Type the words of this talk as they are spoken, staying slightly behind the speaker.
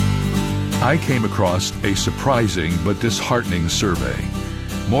I came across a surprising but disheartening survey.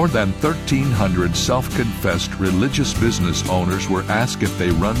 More than 1,300 self-confessed religious business owners were asked if they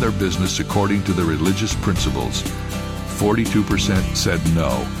run their business according to the religious principles. 42% said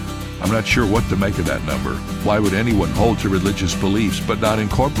no. I'm not sure what to make of that number. Why would anyone hold to religious beliefs but not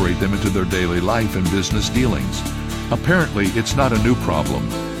incorporate them into their daily life and business dealings? Apparently, it's not a new problem.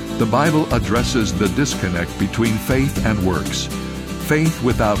 The Bible addresses the disconnect between faith and works. Faith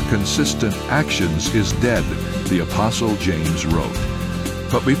without consistent actions is dead, the Apostle James wrote.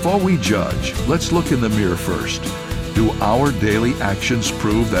 But before we judge, let's look in the mirror first. Do our daily actions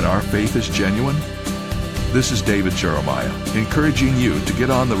prove that our faith is genuine? This is David Jeremiah, encouraging you to get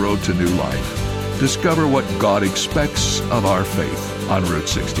on the road to new life. Discover what God expects of our faith on Route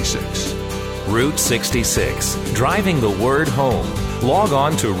 66. Route 66, driving the word home. Log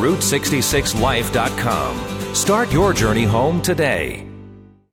on to Route66Life.com. Start your journey home today.